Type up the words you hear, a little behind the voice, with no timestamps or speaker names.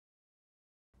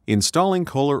Installing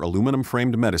Kohler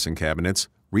aluminum-framed medicine cabinets,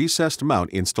 recessed mount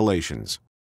installations.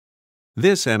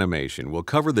 This animation will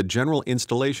cover the general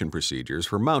installation procedures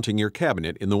for mounting your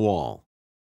cabinet in the wall.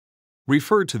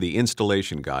 Refer to the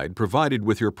installation guide provided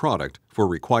with your product for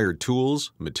required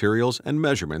tools, materials, and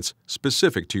measurements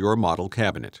specific to your model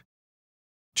cabinet.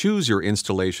 Choose your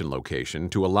installation location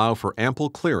to allow for ample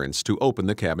clearance to open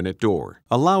the cabinet door.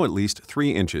 Allow at least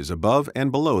 3 inches above and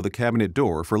below the cabinet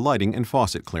door for lighting and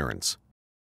faucet clearance.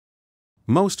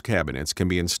 Most cabinets can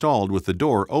be installed with the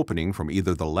door opening from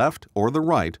either the left or the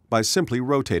right by simply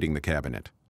rotating the cabinet.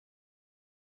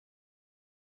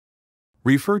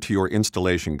 Refer to your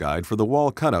installation guide for the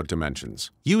wall cutout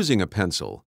dimensions. Using a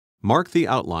pencil, mark the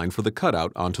outline for the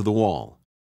cutout onto the wall.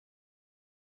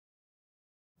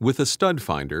 With a stud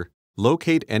finder,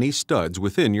 locate any studs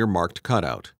within your marked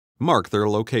cutout. Mark their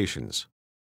locations.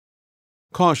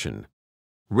 Caution: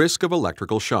 risk of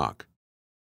electrical shock.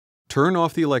 Turn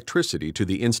off the electricity to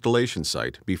the installation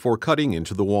site before cutting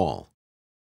into the wall.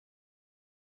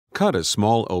 Cut a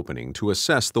small opening to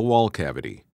assess the wall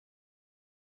cavity.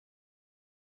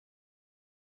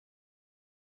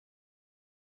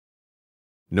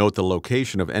 Note the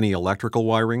location of any electrical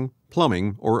wiring,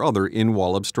 plumbing, or other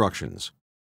in-wall obstructions.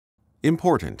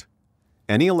 Important: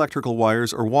 any electrical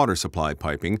wires or water supply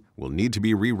piping will need to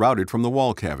be rerouted from the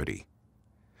wall cavity.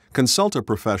 Consult a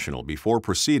professional before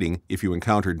proceeding if you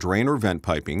encounter drain or vent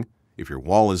piping, if your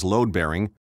wall is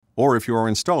load-bearing, or if you are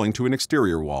installing to an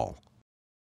exterior wall.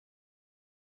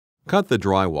 Cut the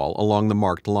drywall along the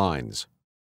marked lines.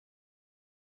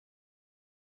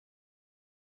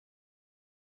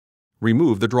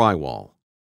 Remove the drywall.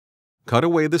 Cut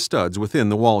away the studs within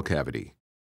the wall cavity.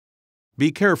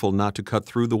 Be careful not to cut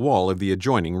through the wall of the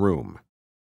adjoining room.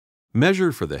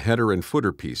 Measure for the header and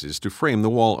footer pieces to frame the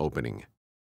wall opening.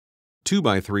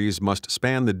 2x3s must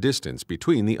span the distance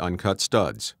between the uncut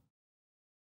studs.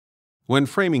 When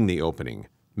framing the opening,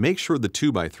 make sure the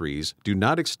 2x3s do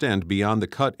not extend beyond the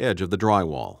cut edge of the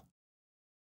drywall.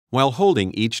 While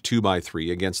holding each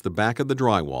 2x3 against the back of the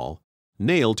drywall,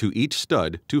 nail to each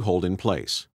stud to hold in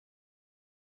place.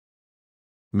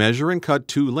 Measure and cut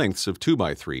 2 lengths of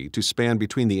 2x3 to span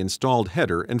between the installed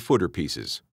header and footer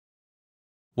pieces.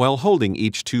 While holding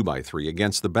each 2x3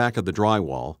 against the back of the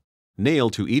drywall,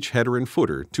 nail to each header and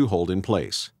footer to hold in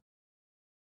place.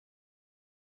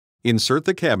 Insert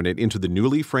the cabinet into the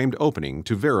newly framed opening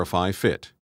to verify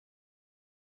fit.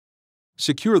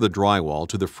 Secure the drywall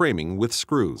to the framing with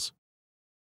screws.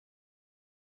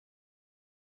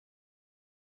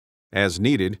 As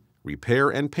needed, repair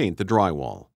and paint the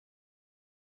drywall.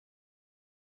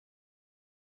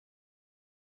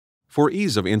 For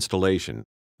ease of installation,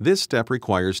 this step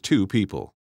requires 2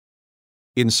 people.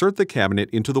 Insert the cabinet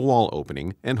into the wall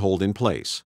opening and hold in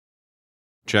place.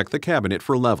 Check the cabinet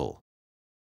for level.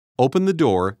 Open the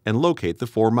door and locate the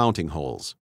 4 mounting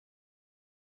holes.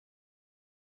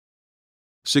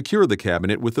 Secure the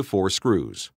cabinet with the 4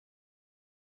 screws.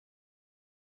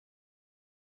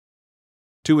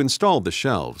 To install the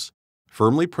shelves,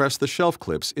 firmly press the shelf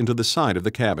clips into the side of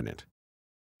the cabinet.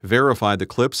 Verify the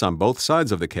clips on both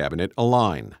sides of the cabinet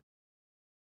align.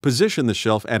 Position the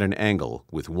shelf at an angle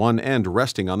with one end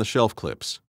resting on the shelf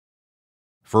clips.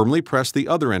 Firmly press the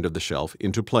other end of the shelf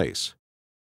into place.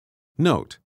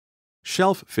 Note: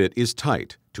 shelf fit is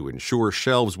tight to ensure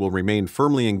shelves will remain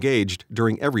firmly engaged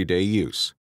during everyday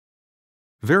use.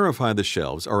 Verify the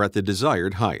shelves are at the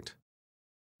desired height.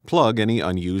 Plug any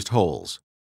unused holes.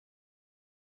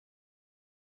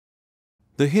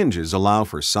 The hinges allow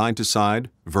for side-to-side,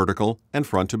 vertical, and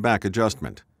front-to-back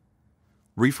adjustment.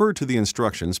 Refer to the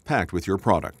instructions packed with your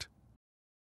product.